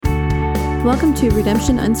Welcome to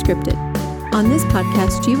Redemption Unscripted. On this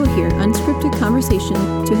podcast, you will hear unscripted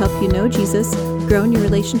conversation to help you know Jesus, grow in your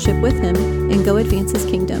relationship with Him, and go advance His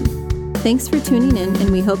kingdom. Thanks for tuning in, and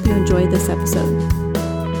we hope you enjoy this episode.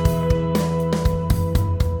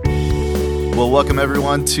 Well, welcome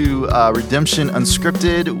everyone to Redemption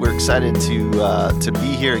Unscripted. We're excited to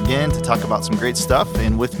be here again to talk about some great stuff.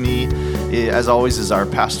 And with me, as always, is our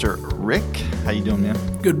pastor Rick. How you doing,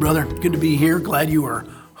 man? Good, brother. Good to be here. Glad you are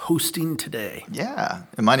hosting today. Yeah.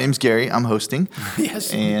 And my name's Gary. I'm hosting.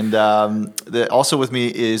 Yes. And also with me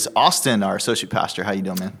is Austin, our associate pastor. How you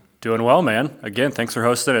doing, man? Doing well, man. Again, thanks for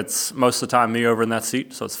hosting. It's most of the time me over in that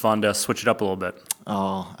seat, so it's fun to switch it up a little bit.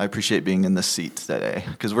 Oh, I appreciate being in this seat today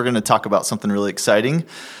because we're going to talk about something really exciting.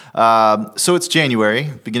 So it's January,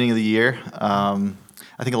 beginning of the year.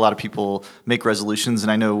 I think a lot of people make resolutions,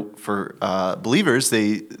 and I know for believers,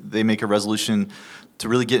 they make a resolution to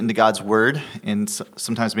really get into God's Word and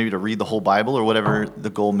sometimes maybe to read the whole Bible or whatever the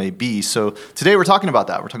goal may be. So today we're talking about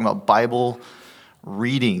that. We're talking about Bible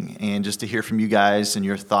reading and just to hear from you guys and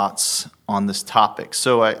your thoughts on this topic.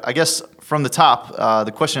 So I guess from the top,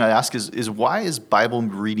 the question I ask is why is Bible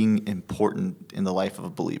reading important in the life of a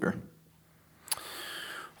believer?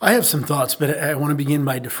 I have some thoughts, but I want to begin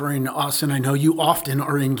by deferring to Austin. I know you often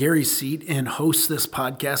are in Gary's seat and host this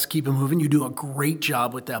podcast, Keep It Moving. You do a great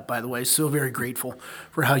job with that, by the way. So very grateful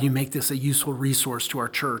for how you make this a useful resource to our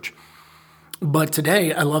church. But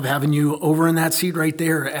today, I love having you over in that seat right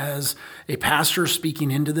there as a pastor speaking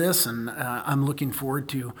into this, and I'm looking forward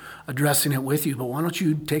to addressing it with you. But why don't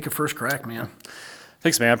you take a first crack, man?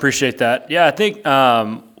 Thanks, man. I appreciate that. Yeah, I think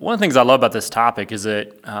one of the things I love about this topic is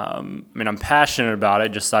that, I'm passionate about it.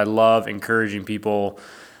 Just I love encouraging people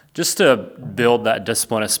just to build that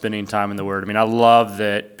discipline of spending time in the Word. I love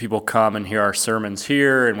that people come and hear our sermons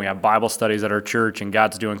here, and we have Bible studies at our church, and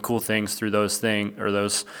God's doing cool things through those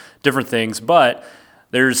those different things. But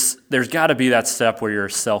there's got to be that step where you're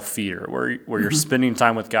a self-feeder, where you're spending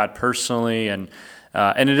time with God personally, and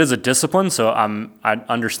it is a discipline. So I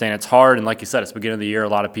understand it's hard, and like you said, it's the beginning of the year. A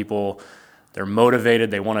lot of people, they're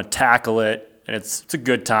motivated, they want to tackle it. And it's a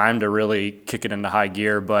good time to really kick it into high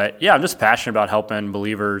gear. But yeah, I'm just passionate about helping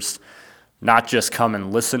believers not just come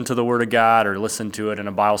and listen to the Word of God or listen to it in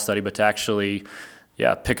a Bible study, but to actually,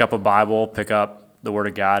 pick up a Bible, pick up the Word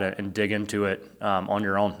of God and dig into it on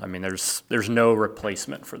your own. There's no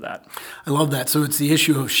replacement for that. I love that. So it's the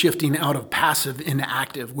issue of shifting out of passive into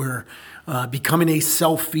active, where becoming a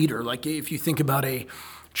self-feeder. Like if you think about a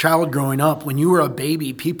child growing up, when you were a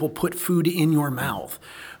baby, people put food in your mouth.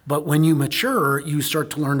 But when you mature, you start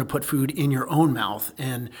to learn to put food in your own mouth.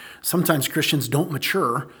 And sometimes Christians don't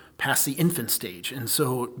mature past the infant stage. And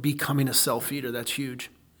so becoming a self-feeder, that's huge.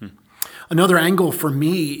 Another angle for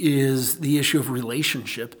me is the issue of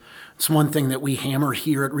relationship. It's one thing that we hammer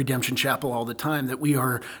here at Redemption Chapel all the time, that we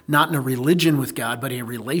are not in a religion with God, but a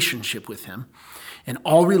relationship with Him. And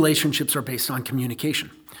all relationships are based on communication.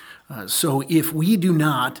 So if we do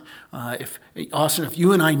not, if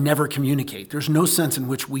you and I never communicate, there's no sense in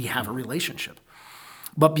which we have a relationship.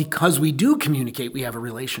 But because we do communicate, we have a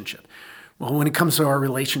relationship. Well, when it comes to our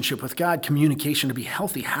relationship with God, communication to be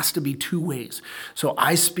healthy has to be two ways. So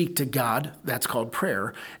I speak to God, that's called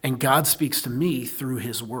prayer, and God speaks to me through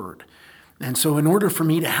His Word. And so in order for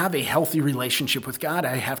me to have a healthy relationship with God,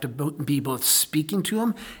 I have to be both speaking to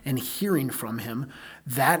Him and hearing from Him.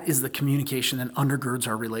 That is the communication that undergirds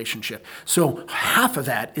our relationship. So half of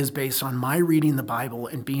that is based on my reading the Bible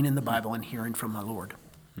and being in the Bible and hearing from my Lord.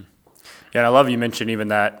 Yeah, and I love you mentioned even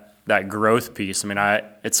that growth piece.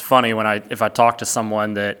 It's funny if I talk to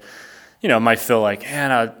someone that, might feel like,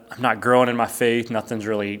 man, I'm not growing in my faith. Nothing's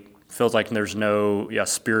really, feels like there's no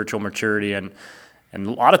spiritual maturity. And a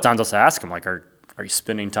lot of times I'll ask them, like, are you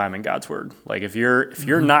spending time in God's Word? Like, if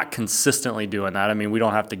you're not consistently doing that, we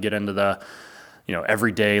don't have to get into the,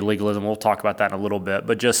 everyday legalism. We'll talk about that in a little bit.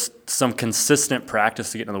 But just some consistent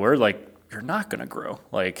practice to get into the Word, like, you're not going to grow.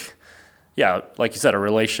 Like you said, a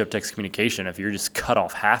relationship takes communication. If you're just cut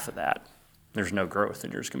off half of that, there's no growth,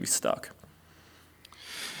 and you're just going to be stuck.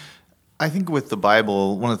 I think with the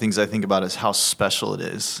Bible, one of the things I think about is how special it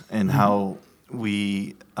is and how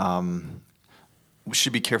we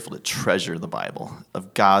should be careful to treasure the Bible,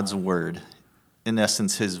 of God's Word, in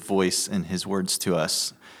essence, His voice and His words to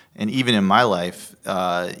us. And even in my life,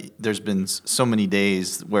 there's been so many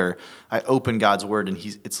days where I open God's Word and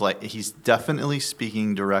it's like He's definitely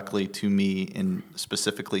speaking directly to me and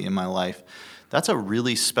specifically in my life. That's a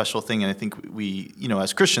really special thing, and I think we,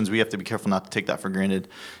 as Christians, we have to be careful not to take that for granted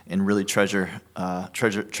and really treasure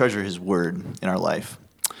His Word in our life.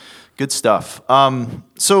 Good stuff.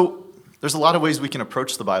 So there's a lot of ways we can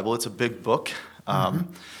approach the Bible. It's a big book.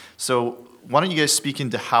 So why don't you guys speak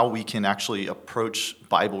into how we can actually approach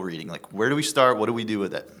Bible reading? Like, where do we start? What do we do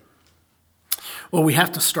with it? Well, we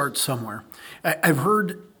have to start somewhere. I've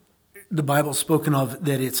heard the Bible spoken of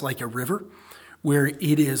that it's like a river where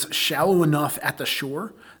it is shallow enough at the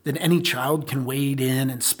shore that any child can wade in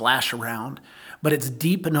and splash around, but it's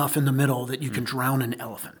deep enough in the middle that you can drown an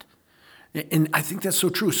elephant. And I think that's so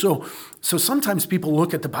true. So sometimes people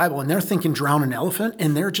look at the Bible and they're thinking drown an elephant,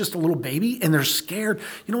 and they're just a little baby and they're scared.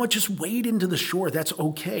 You know what? Just wade into the shore. That's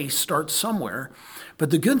okay. Start somewhere.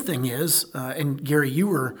 But the good thing is, and Gary, you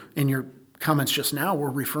were in your comments just now were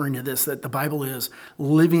referring to this, that the Bible is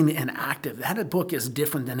living and active. That book is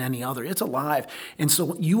different than any other. It's alive. And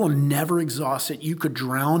so you will never exhaust it. You could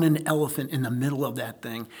drown an elephant in the middle of that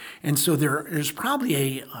thing. And so there's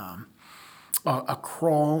probably a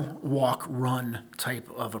crawl, walk, run type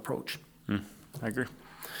of approach. I agree.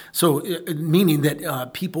 So meaning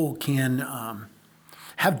that people can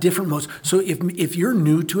have different modes. So if you're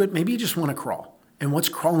new to it, maybe you just want to crawl. And what's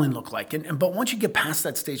crawling look like? But once you get past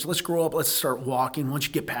that stage, let's grow up, let's start walking. Once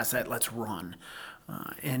you get past that, let's run.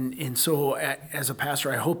 And so as a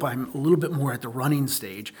pastor, I hope I'm a little bit more at the running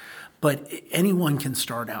stage. But anyone can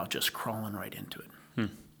start out just crawling right into it.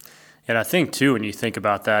 And I think, too, when you think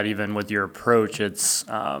about that, even with your approach, it's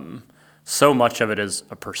so much of it is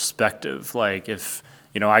a perspective. Like if,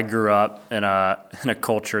 I grew up in a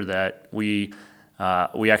culture that we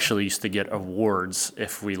actually used to get awards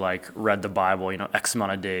if we read the Bible, X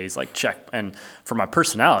amount of days, check. And for my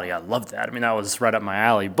personality, I loved that. I mean, that was right up my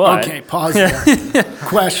alley. But okay, pause there.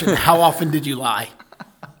 Question: how often did you lie?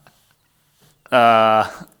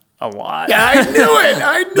 A lot. Yeah, I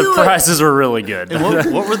knew it. The prizes were really good.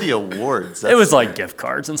 And what were the awards? It was like gift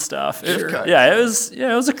cards and stuff. It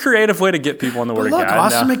was a creative way to get people in the Word of God. Look,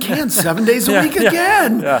 Austin McCann, 7 days a week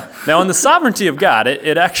again. Yeah. Now, in the sovereignty of God,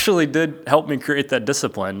 it actually did help me create that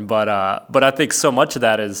discipline. But I think so much of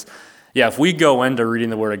that is, if we go into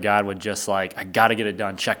reading the Word of God with just I got to get it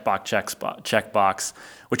done, check box,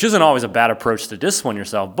 which isn't always a bad approach to discipline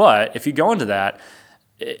yourself. But if you go into that,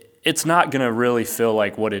 it's not going to really feel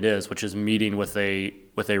like what it is, which is meeting with a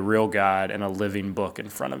real God and a living book in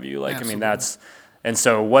front of you. And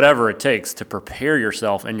so whatever it takes to prepare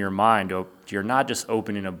yourself in your mind, you're not just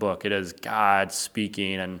opening a book. It is God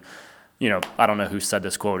speaking. And, I don't know who said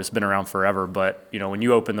this quote. It's been around forever. But, when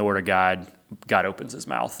you open the Word of God, God opens his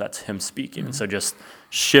mouth. That's him speaking. Mm-hmm. And so just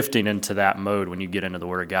shifting into that mode when you get into the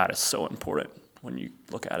Word of God is so important when you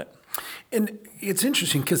look at it. And it's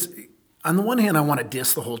interesting because on the one hand, I want to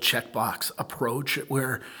diss the whole checkbox approach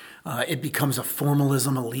where it becomes a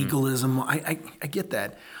formalism, a legalism. I get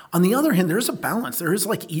that. On the other hand, there's a balance. There is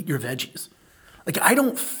eat your veggies. I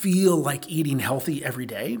don't feel like eating healthy every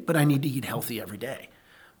day, but I need to eat healthy every day,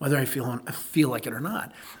 whether I feel like it or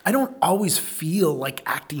not. I don't always feel like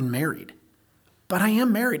acting married, but I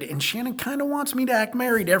am married, and Shannon kind of wants me to act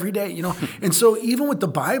married every day, And so even with the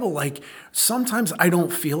Bible, sometimes I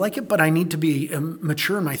don't feel like it, but I need to be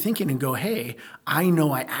mature in my thinking and go, hey, I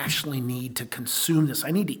know I actually need to consume this.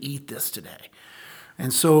 I need to eat this today.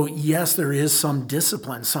 And so, yes, there is some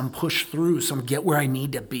discipline, some push through, some get where I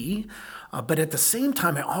need to be. But at the same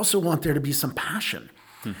time, I also want there to be some passion.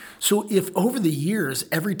 So if over the years,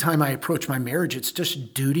 every time I approach my marriage, it's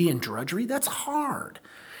just duty and drudgery, that's hard.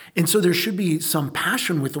 And so there should be some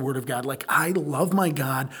passion with the Word of God. I love my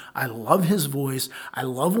God. I love his voice. I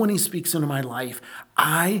love when he speaks into my life.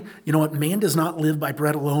 Man does not live by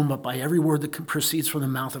bread alone, but by every word that proceeds from the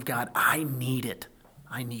mouth of God. I need it.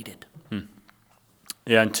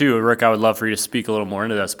 Yeah, and two, Rick, I would love for you to speak a little more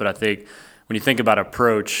into this, but I think when you think about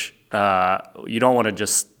approach, you don't want to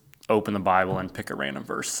just open the Bible and pick a random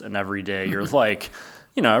verse, and every day you're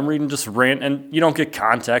I'm reading just and you don't get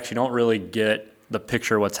context. You don't really get the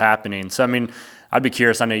picture of what's happening. So, I'd be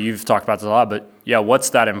curious. I know you've talked about this a lot, but what's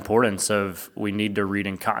that importance of we need to read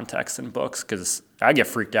in context in books? Because I get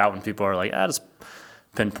freaked out when people are just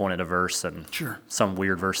pinpointed a verse and some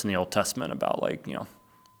weird verse in the Old Testament about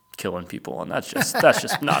killing people, and that's just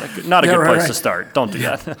not a good place to start. Don't do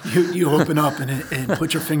that. You open up and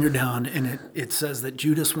put your finger down, and it says that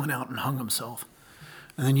Judas went out and hung himself,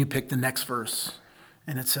 and then you pick the next verse.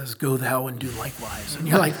 And it says, go thou and do likewise. And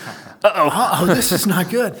you're like, this is not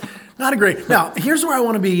good. Not a great. Now, here's where I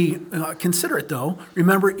want to be considerate, though.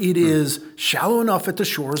 Remember, it is shallow enough at the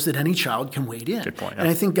shores that any child can wade in. Good point. Yeah. And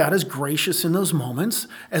I think God is gracious in those moments,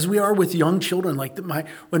 as we are with young children.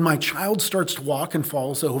 When my child starts to walk and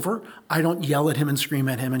falls over, I don't yell at him and scream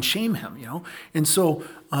at him and shame him, And so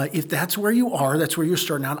if that's where you are, that's where you're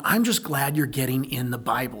starting out, I'm just glad you're getting in the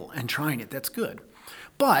Bible and trying it. That's good.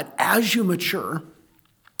 But as you mature,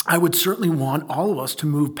 I would certainly want all of us to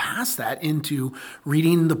move past that into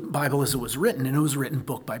reading the Bible as it was written, and it was written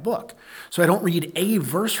book by book. So I don't read a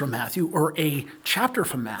verse from Matthew or a chapter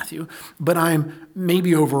from Matthew, but I'm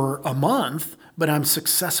maybe over a month, but I'm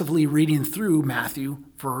successively reading through Matthew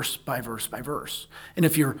verse by verse by verse. And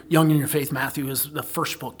if you're young in your faith, Matthew is the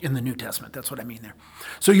first book in the New Testament. That's what I mean there.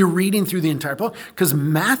 So you're reading through the entire book because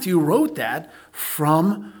Matthew wrote that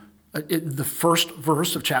from the first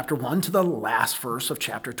verse of chapter 1 to the last verse of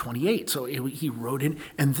chapter 28. So he wrote it.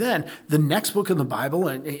 And then the next book in the Bible,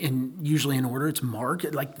 and usually in order, it's Mark,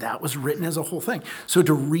 like that was written as a whole thing. So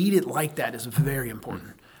to read it like that is very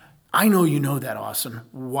important. I know you know that, Austin.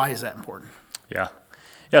 Why is that important? Yeah.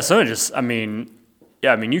 Yeah, so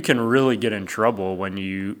you can really get in trouble when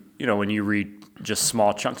you read just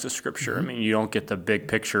small chunks of scripture. I mean, you don't get the big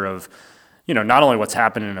picture of, not only what's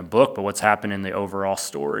happening in a book, but what's happening in the overall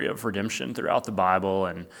story of redemption throughout the Bible.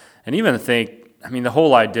 And even the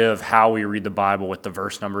whole idea of how we read the Bible with the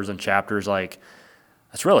verse numbers and chapters, like,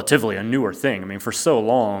 that's relatively a newer thing. I mean, for so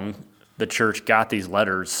long, the church got these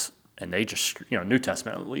letters and they just, New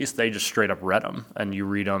Testament at least, they just straight up read them. And you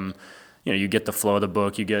read them, you get the flow of the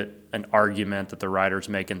book, you get an argument that the writer's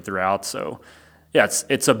making throughout. So, yeah,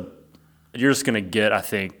 you're just going to get, I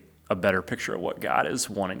think, a better picture of what God is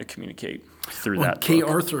wanting to communicate through that book. Kay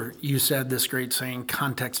Arthur, you said this great saying,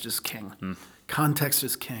 context is king. Context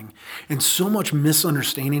is king. And so much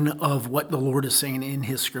misunderstanding of what the Lord is saying in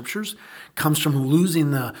his scriptures comes from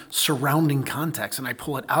losing the surrounding context. And I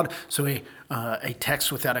pull it out. So a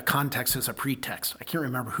text without a context is a pretext. I can't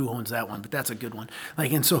remember who owns that one, but that's a good one.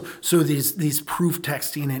 So these proof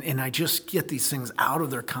texting, and I just get these things out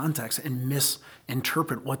of their context and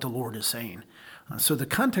misinterpret what the Lord is saying. So the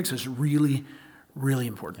context is really, really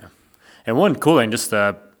important. Yeah. And one cool thing,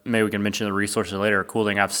 maybe we can mention the resources later. A cool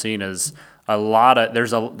thing I've seen is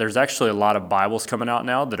there's actually a lot of Bibles coming out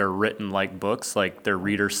now that are written like books, like they're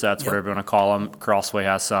reader sets, whatever you want to call them. Crossway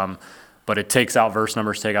has some, but it takes out verse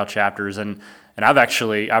numbers, take out chapters, and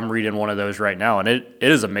I'm reading one of those right now, and it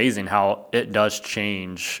is amazing how it does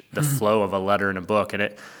change the flow of a letter in a book,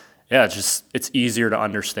 and it's easier to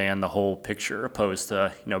understand the whole picture opposed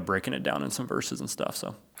to breaking it down in some verses and stuff.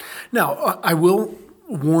 So now I will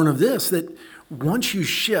warn of this, that once you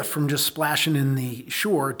shift from just splashing in the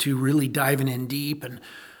shore to really diving in deep and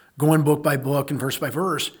going book by book and verse by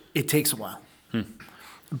verse, it takes a while.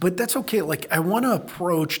 But that's okay. Like, I want to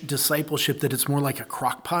approach discipleship that it's more like a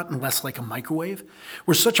crock pot and less like a microwave.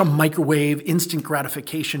 We're such a microwave, instant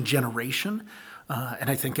gratification generation. And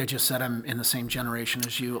I think I just said I'm in the same generation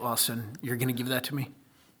as you, Austin. You're going to give that to me?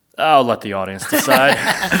 I'll let the audience decide.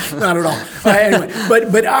 Not at all. Anyway,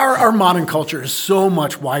 but our modern culture is so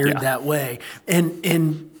much wired that way.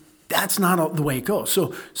 And that's not the way it goes.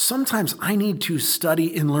 So sometimes I need to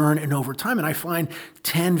study and learn, and over time, and I find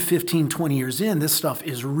 10, 15, 20 years in, this stuff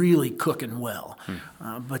is really cooking well.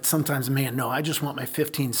 But sometimes, no, I just want my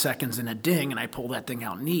 15 seconds in a ding, and I pull that thing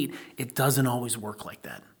out neat. It doesn't always work like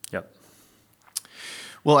that. Yep.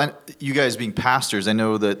 Well, and you guys being pastors, I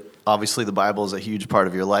know that obviously the Bible is a huge part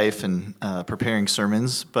of your life and preparing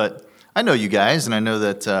sermons, but I know you guys, and I know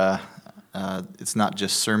that it's not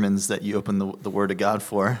just sermons that you open the Word of God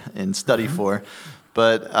for and study for,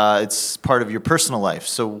 but it's part of your personal life.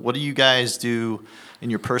 So what do you guys do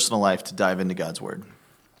in your personal life to dive into God's Word?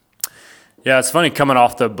 Yeah, it's funny coming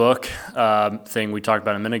off the book thing we talked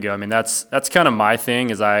about a minute ago. I mean, that's kind of my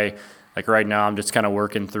thing. Like right now, I'm just kind of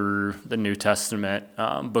working through the New Testament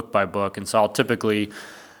book by book, and so I'll typically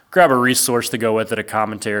grab a resource to go with it, a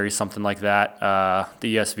commentary, something like that.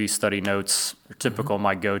 The ESV study notes are typical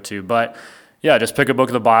my go-to. But yeah, just pick a book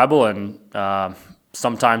of the Bible, and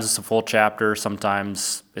sometimes it's a full chapter,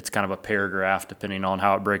 sometimes it's kind of a paragraph, depending on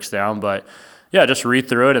how it breaks down. But yeah, just read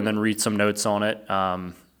through it and then read some notes on it.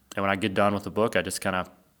 And when I get done with the book, I just kind of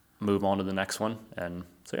move on to the next one. And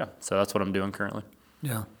so that's what I'm doing currently.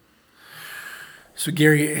 Yeah. So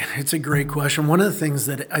Gary, it's a great question. One of the things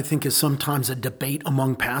that I think is sometimes a debate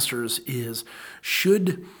among pastors is,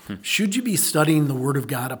 should you be studying the Word of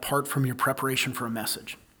God apart from your preparation for a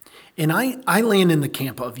message? And I land in the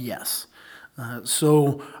camp of yes.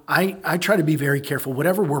 So I try to be very careful.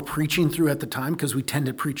 Whatever we're preaching through at the time, because we tend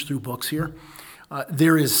to preach through books here,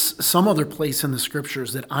 there is some other place in the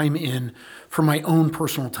Scriptures that I'm in for my own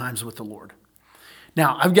personal times with the Lord.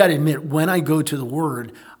 Now, I've got to admit, when I go to the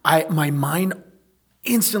Word, my mind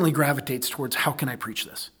instantly gravitates towards, how can I preach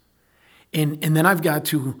this? And then I've got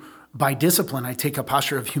to, by discipline, I take a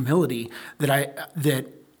posture of humility that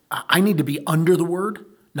I need to be under the Word,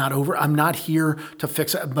 not over. I'm not here to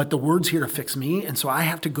fix it, but the Word's here to fix me. And so I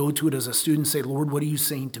have to go to it as a student and say, Lord, what are you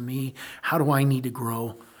saying to me? How do I need to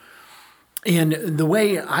grow? And the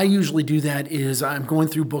way I usually do that is I'm going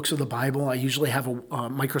through books of the Bible. I usually have a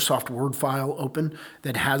Microsoft Word file open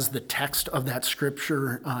that has the text of that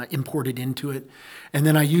scripture imported into it. And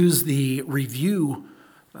then I use the review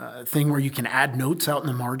thing where you can add notes out in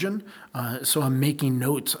the margin. So I'm making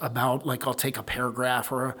notes about, like, I'll take a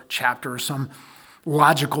paragraph or a chapter or some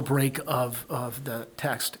logical break of the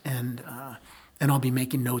text, and I'll be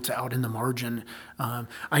making notes out in the margin.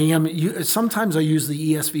 Sometimes I use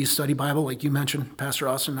the ESV Study Bible, like you mentioned, Pastor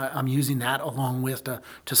Austin. I'm using that along with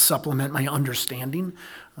to supplement my understanding.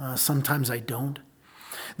 Sometimes I don't.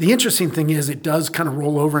 The interesting thing is it does kind of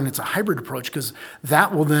roll over, and it's a hybrid approach, because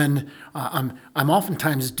that will then, I'm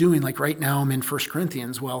oftentimes doing, like right now I'm in 1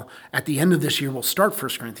 Corinthians. Well, at the end of this year, we'll start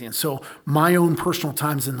 1 Corinthians. So my own personal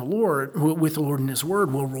times in the Lord, with the Lord and His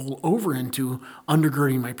Word, will roll over into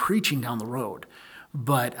undergirding my preaching down the road.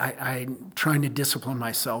 But I'm trying to discipline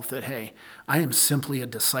myself that, hey, I am simply a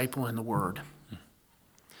disciple in the Word.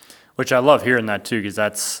 Which I love hearing that too, because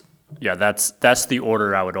that's the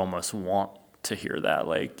order I would almost want to hear that.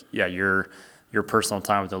 Like, yeah, your personal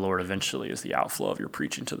time with the Lord eventually is the outflow of your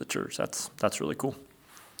preaching to the church. That's really cool.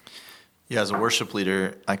 Yeah, as a worship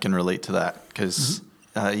leader, I can relate to that, because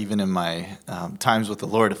even in my times with the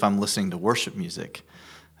Lord, if I'm listening to worship music,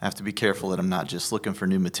 I have to be careful that I'm not just looking for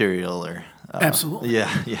new material or Absolutely.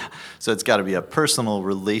 Yeah. So it's got to be a personal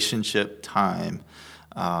relationship time,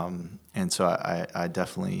 and so I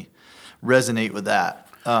definitely resonate with that.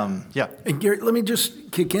 Yeah. And Gary, let me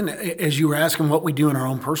just kick in. As you were asking what we do in our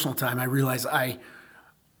own personal time, I realized I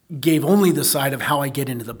gave only the side of how I get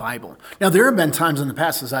into the Bible. Now, there have been times in the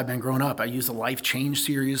past as I've been growing up, I used the Life Change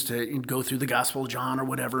series to go through the Gospel of John or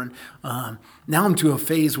whatever. And now I'm to a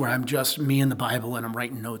phase where I'm just me and the Bible and I'm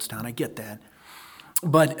writing notes down. I get that.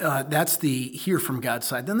 But that's the hear from God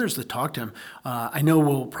side. Then there's the talk to Him. I know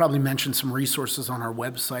we'll probably mention some resources on our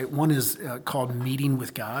website. One is called Meeting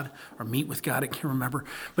with God, or Meet with God, I can't remember.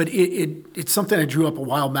 But it's something I drew up a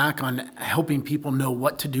while back on helping people know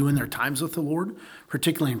what to do in their times with the Lord,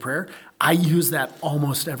 particularly in prayer. I use that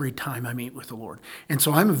almost every time I meet with the Lord. And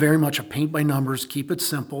so I'm very much a paint by numbers, keep it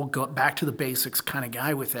simple, go back to the basics kind of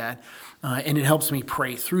guy with that. And it helps me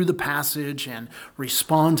pray through the passage and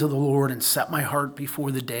respond to the Lord and set my heart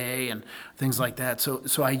before the day and things like that. So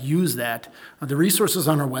I use that. The resources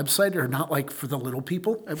on our website are not like for the little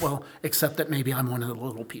people, well, except that maybe I'm one of the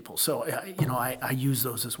little people. So, I use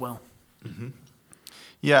those as well. Mm-hmm.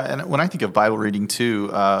 Yeah, and when I think of Bible reading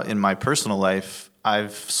too, in my personal life,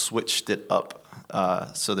 I've switched it up.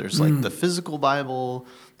 So there's like the physical Bible,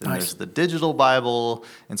 then there's the digital Bible,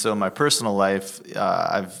 and so in my personal life,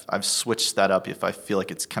 I've switched that up if I feel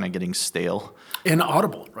like it's kind of getting stale. And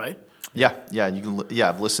Audible, right? Yeah,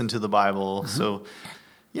 I've listened to the Bible, so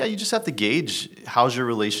yeah, you just have to gauge how's your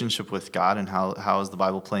relationship with God and how is the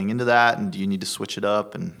Bible playing into that, and do you need to switch it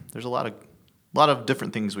up? And there's a lot of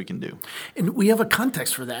different things we can do. And we have a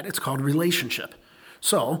context for that. It's called relationship.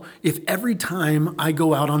 So if every time I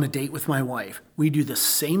go out on a date with my wife, we do the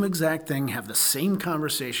same exact thing, have the same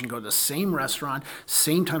conversation, go to the same restaurant,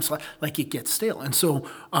 same time slot, like it gets stale. And so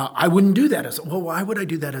I wouldn't do that why would I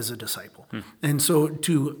do that as a disciple? And so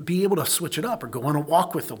to be able to switch it up or go on a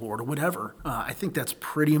walk with the Lord or whatever, I think that's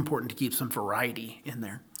pretty important to keep some variety in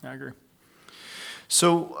there. I agree.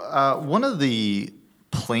 So one of the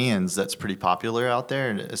plans that's pretty popular out there,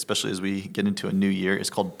 and especially as we get into a new year, is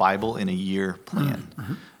called Bible in a Year plan.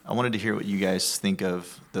 Mm-hmm. I wanted to hear what you guys think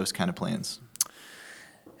of those kind of plans.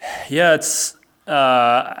 Yeah, it's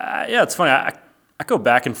funny. I go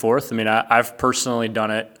back and forth. I mean, I've personally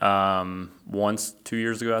done it once 2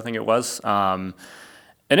 years ago, I think it was, and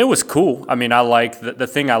it was cool. I mean, I like the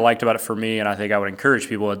thing I liked about it for me, and I think I would encourage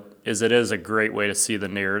people is it is a great way to see the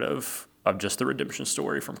narrative of just the redemption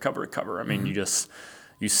story from cover to cover. I mean,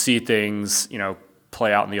 you see things,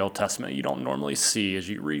 play out in the Old Testament you don't normally see as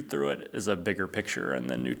you read through it as a bigger picture in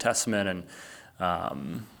the New Testament.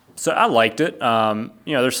 And so I liked it.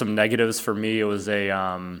 There's some negatives for me. It was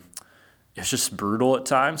it's just brutal at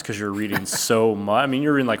times because you're reading so much. I mean,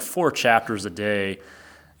 you're reading like 4 chapters a day.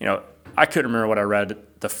 I couldn't remember what I read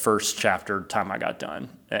the first chapter time I got done.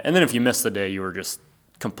 And then if you missed the day, you were just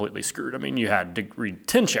completely screwed. I mean, you had to read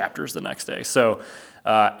 10 chapters the next day. So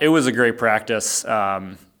it was a great practice.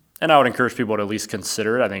 And I would encourage people to at least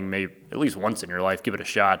consider it. I think maybe at least once in your life, give it a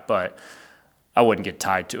shot, but I wouldn't get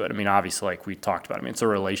tied to it. I mean, obviously, like we talked about, it's a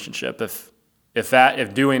relationship. If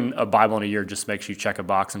doing a Bible in a year just makes you check a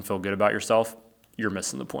box and feel good about yourself, you're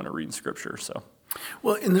missing the point of reading Scripture. So,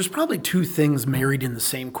 well, and there's probably 2 things married in the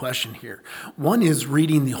same question here. One is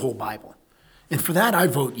reading the whole Bible. And for that, I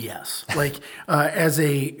vote yes. Like, as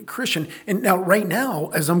a Christian, and now right now,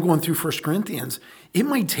 as I'm going through 1 Corinthians, it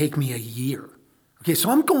might take me a year. Okay, so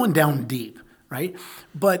I'm going down deep, right?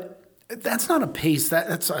 But that's not a pace,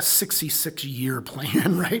 that's a 66-year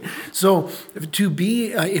plan, right? So to be,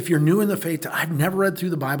 if you're new in the faith, I've never read through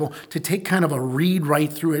the Bible, to take kind of a read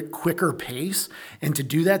right through it quicker pace, and to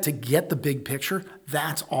do that, to get the big picture,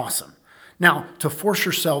 that's awesome. Now, to force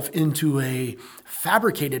yourself into a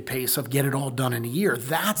fabricated pace of get it all done in a year,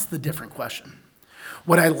 that's the different question.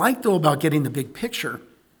 What I like, though, about getting the big picture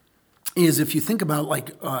is if you think about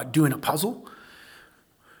like doing a puzzle,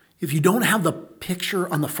 if you don't have the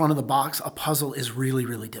picture on the front of the box, a puzzle is really,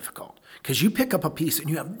 really difficult. Because you pick up a piece and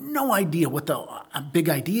you have no idea what the big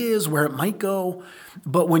idea is, where it might go.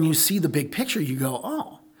 But when you see the big picture, you go,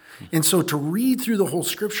 oh. And so to read through the whole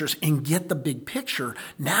scriptures and get the big picture,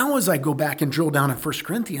 now as I go back and drill down in 1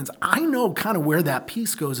 Corinthians, I know kind of where that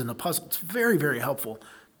piece goes in the puzzle. It's very, very helpful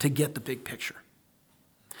to get the big picture.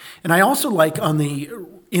 And I also like on the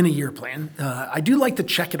in a year plan, I do like the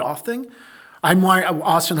check it off thing. I'm wired,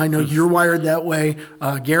 Austin, I know you're wired that way.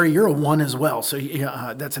 Gary, you're a 1 as well. So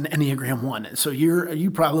that's an Enneagram 1. So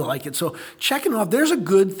you probably like it. So checking off, there's a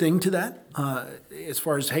good thing to that as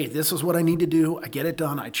far as, hey, this is what I need to do. I get it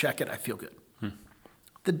done. I check it. I feel good.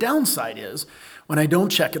 The downside is when I don't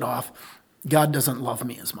check it off, God doesn't love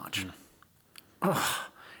me as much.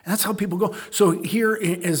 And that's how people go. So here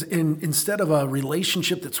is instead of a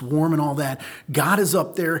relationship that's warm and all that, God is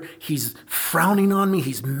up there. He's frowning on me.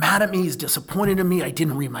 He's mad at me. He's disappointed in me. I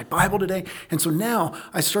didn't read my Bible today. And so now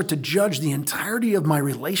I start to judge the entirety of my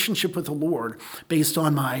relationship with the Lord based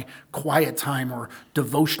on my quiet time or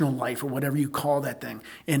devotional life or whatever you call that thing.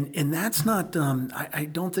 And that's not, I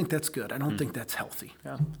don't think that's good. I don't think that's healthy.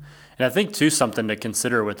 Yeah. And I think, too, something to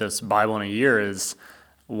consider with this Bible in a year is,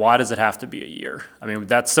 why does it have to be a year? I mean,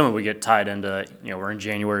 that's something we get tied into. We're in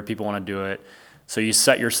January, people want to do it. So you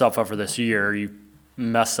set yourself up for this year, you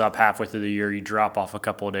mess up halfway through the year, you drop off a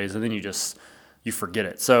couple of days, and then you forget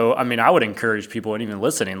it. So, I mean, I would encourage people, and even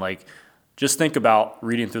listening, like, just think about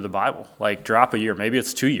reading through the Bible. Like, drop a year. Maybe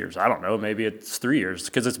it's 2 years. I don't know. Maybe it's 3 years.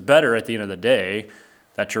 Because it's better at the end of the day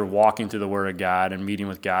that you're walking through the Word of God and meeting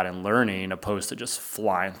with God and learning, opposed to just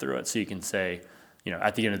flying through it. So you can say,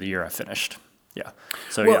 at the end of the year, I finished. Yeah.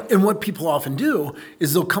 So, well, and what people often do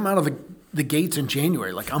is they'll come out of the gates in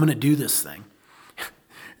January, like, I'm going to do this thing.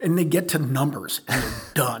 And they get to Numbers and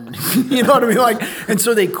they're done. You know what I mean? Like, and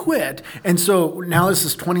so they quit. And so now this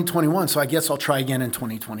is 2021. So I guess I'll try again in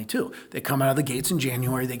 2022. They come out of the gates in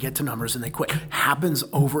January, they get to Numbers and they quit. Happens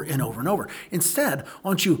over and over and over. Instead,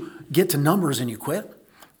 why don't you get to Numbers and you quit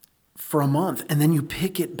for a month, and then you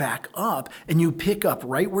pick it back up, and you pick up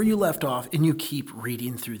right where you left off, and you keep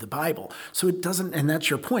reading through the Bible. So it doesn't, and that's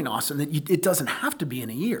your point, Austin, that it doesn't have to be in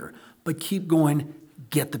a year, but keep going,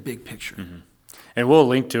 get the big picture. Mm-hmm. And we'll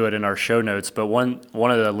link to it in our show notes, but one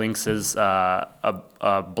of the links is a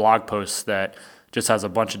blog post that just has a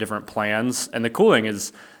bunch of different plans. And the cool thing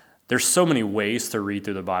is there's so many ways to read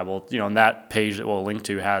through the Bible. And that page that we'll link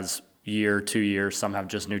to has year, 2 years. Some have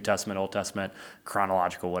just New Testament, Old Testament,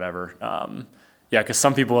 chronological, whatever. Because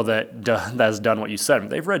some people that's done what you said,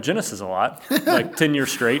 they've read Genesis a lot, like 10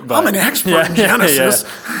 years straight. But I'm an expert in Genesis.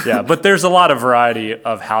 Yeah, but there's a lot of variety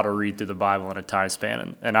of how to read through the Bible in a time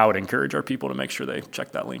span, and I would encourage our people to make sure they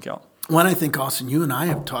check that link out. Well, I think, Austin, you and I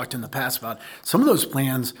have talked in the past about some of those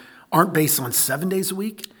plans aren't based on 7 days a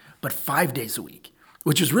week, but 5 days a week.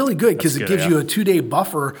 Which is really good because it gives you a 2-day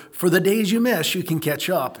buffer for the days you miss. You can catch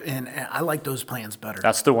up, and I like those plans better.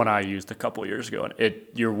 That's the one I used a couple of years ago.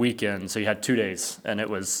 Your weekend, so you had 2 days, and it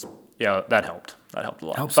was that helped. That helped a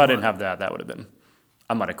lot. If I didn't have that would have been.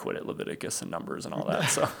 I might have quit at Leviticus and Numbers and all that.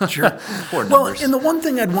 So sure. Well, and the one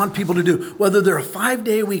thing I'd want people to do, whether they're a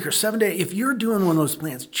 5-day a week or 7-day, if you're doing one of those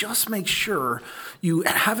plans, just make sure you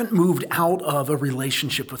haven't moved out of a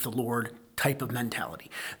relationship with the Lord type of mentality,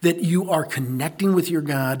 that you are connecting with your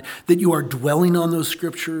God, that you are dwelling on those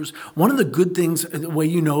scriptures. One of the good things, the way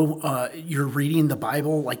you're reading the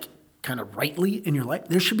Bible, like kind of rightly in your life,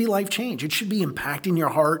 there should be life change. It should be impacting your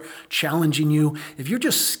heart, challenging you. If you're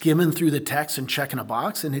just skimming through the text and checking a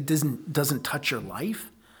box and it doesn't touch your life,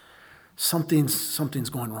 something's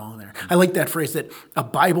going wrong there. I like that phrase that a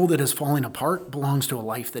Bible that is falling apart belongs to a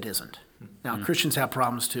life that isn't. Now, Christians have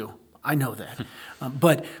problems too. I know that.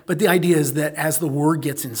 But the idea is that as the Word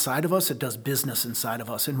gets inside of us, it does business inside of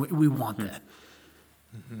us, and we want that.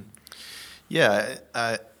 Mm-hmm. Yeah.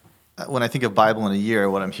 When I think of Bible in a year,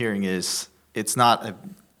 what I'm hearing is it's not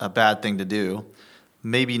a bad thing to do,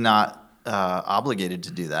 maybe not obligated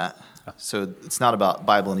to do that. So it's not about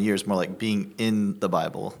Bible in a year. It's more like being in the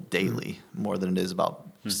Bible daily more than it is about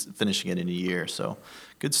finishing it in a year. So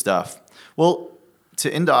good stuff. Well,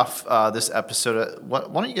 to end off this episode, why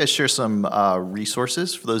don't you guys share some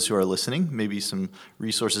resources for those who are listening? Maybe some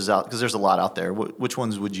resources out, because there's a lot out there. Which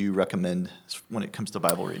ones would you recommend when it comes to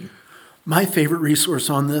Bible reading? My favorite resource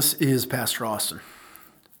on this is Pastor Austin.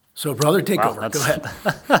 So, brother, take over. Go ahead.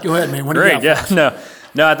 Go ahead, man. What do you got for us?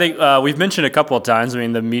 No, I think we've mentioned a couple of times. I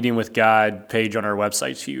mean, the Meeting with God page on our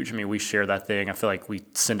website is huge. I mean, we share that thing. I feel like we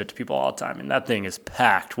send it to people all the time, and that thing is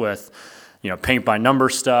packed with, paint by number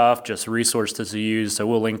stuff, just resources to use. So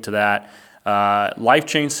we'll link to that. Life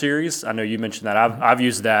Change series. I know you mentioned that. I've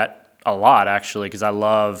used that a lot actually, because I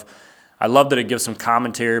love that it gives some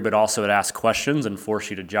commentary, but also it asks questions and force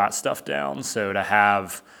you to jot stuff down. So to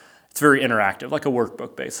have, it's very interactive, like a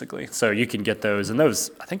workbook basically. So you can get those, and those,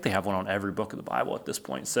 I think they have one on every book of the Bible at this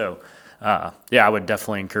point. So I would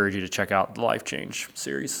definitely encourage you to check out the Life Change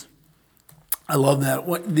series. I love that.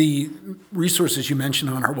 What the resources you mentioned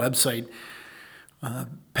on our website,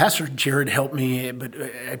 Pastor Jared helped me, but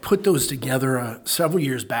I put those together several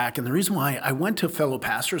years back. And the reason why, I went to fellow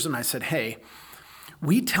pastors and I said, hey,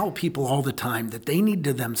 we tell people all the time that they need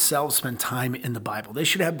to themselves spend time in the Bible. They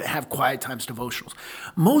should have quiet times, devotionals.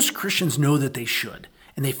 Most Christians know that they should,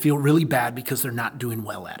 and they feel really bad because they're not doing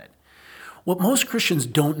well at it. What most Christians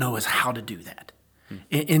don't know is how to do that.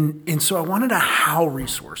 And so I wanted a how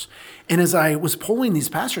resource. And as I was polling these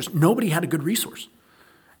pastors, nobody had a good resource.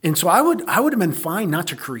 And so I would have been fine not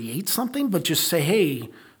to create something, but just say, hey,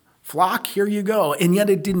 flock, here you go. And yet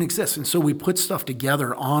it didn't exist. And so we put stuff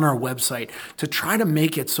together on our website to try to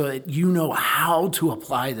make it so that you know how to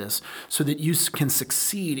apply this so that you can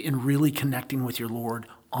succeed in really connecting with your Lord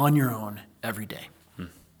on your own every day.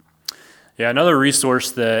 Yeah, another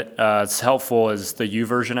resource that is helpful is the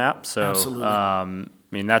YouVersion app. So,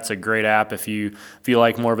 Absolutely. That's a great app if you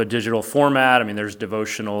like more of a digital format. I mean, there's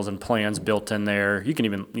devotionals and plans built in there. You can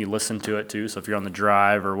even listen to it too. So if you're on the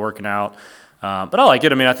drive or working out, but I like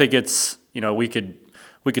it. I mean, I think it's we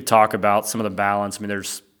could talk about some of the balance. I mean,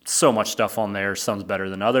 there's so much stuff on there. Some's better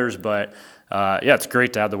than others, but it's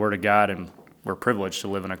great to have the Word of God, and we're privileged to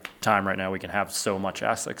live in a time right now we can have so much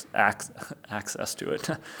access to it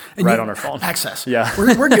right on our phone. Access. Yeah.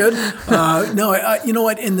 We're good. You know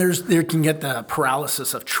what? And there can get the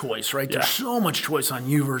paralysis of choice, right? There's so much choice on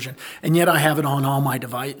YouVersion, and yet I have it on all my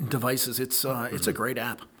devices. It's a great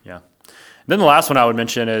app. Yeah. Then the last one I would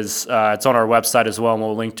mention is it's on our website as well, and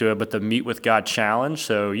we'll link to it, but the Meet with God Challenge.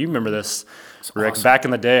 So you remember this, Rick. Awesome. Back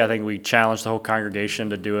in the day, I think we challenged the whole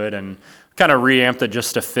congregation to do it and kind of reamped it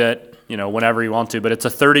just to fit, whenever you want to. But it's a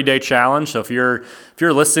 30-day challenge. So if you're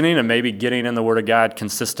listening and maybe getting in the Word of God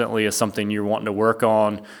consistently is something you're wanting to work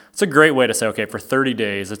on, it's a great way to say, okay, for 30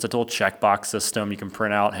 days, it's a little checkbox system you can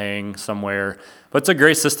print out, hang somewhere. But it's a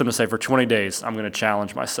great system to say, for 20 days, I'm going to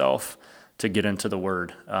challenge myself to get into the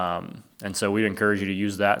Word. And so we'd encourage you to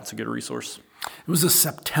use that. It's a good resource. It was a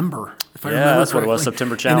September, if I remember that's correctly. What it was,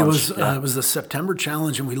 September challenge. And it was a September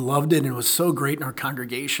challenge, and we loved it, and it was so great in our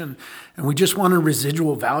congregation. And we just wanted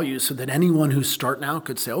residual value so that anyone who's starting out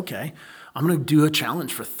could say, okay, I'm going to do a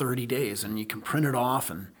challenge for 30 days, and you can print it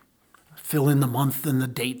off and fill in the month and the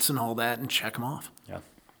dates and all that and check them off. Yeah.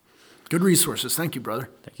 Good resources. Thank you,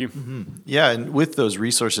 brother. Thank you. Mm-hmm. Yeah, and with those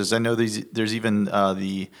resources, I know there's even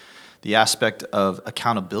the aspect of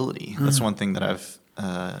accountability. That's one thing that I've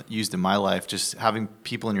used in my life, just having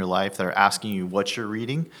people in your life that are asking you what you're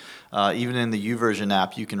reading. Even in the YouVersion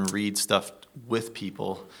app, you can read stuff with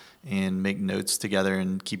people and make notes together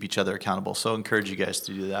and keep each other accountable. So I encourage you guys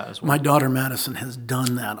to do that as well. My daughter Madison has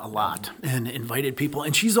done that a lot and invited people,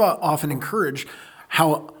 and she's often encouraged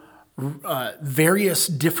how various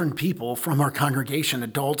different people from our congregation,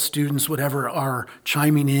 adults, students, whatever, are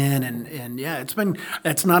chiming in, and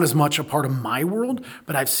it's not as much a part of my world,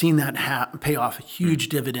 but I've seen that pay off huge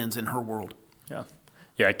dividends in her world.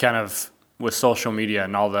 Yeah. Kind of with social media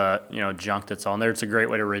and all the junk that's on there, it's a great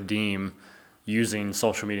way to redeem using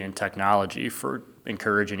social media and technology for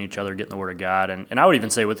encouraging each other, getting the Word of God, and I would even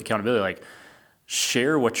say with accountability, like,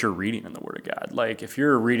 share what you're reading in the Word of God. Like, if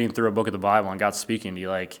you're reading through a book of the Bible and God's speaking to you,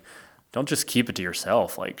 like, don't just keep it to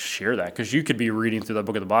yourself. Like, share that, because you could be reading through the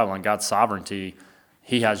book of the Bible and God's sovereignty,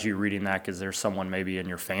 He has you reading that because there's someone maybe in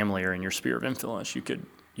your family or in your sphere of influence you could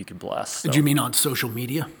bless. So. Did you mean on social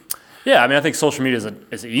media? Yeah, I think social media is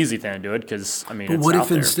an easy thing to do it because, But it's what out if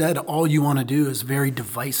there. instead all you want to do is very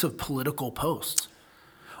divisive political posts?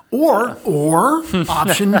 Or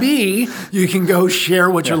option B, you can go share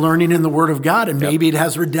what you're learning in the Word of God, and maybe it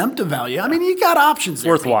has redemptive value. I mean, you got options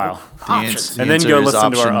there. Worthwhile. Options. And then go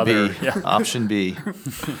listen to our other. Option B.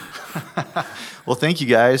 Well, thank you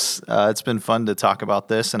guys. It's been fun to talk about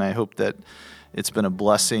this, and I hope that It's been a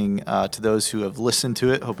blessing to those who have listened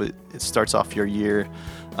to it. Hope it starts off your year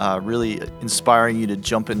really inspiring you to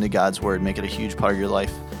jump into God's Word, make it a huge part of your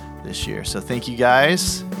life this year. So thank you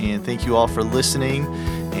guys, and thank you all for listening,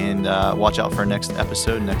 and watch out for our next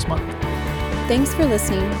episode next month. Thanks for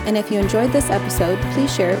listening, and if you enjoyed this episode,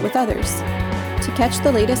 please share it with others. To catch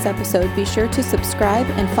the latest episode, be sure to subscribe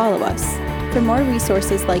and follow us. For more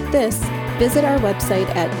resources like this, visit our website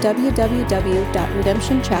at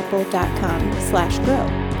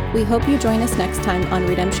www.redemptionchapel.com/grow. We hope you join us next time on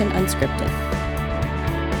Redemption Unscripted.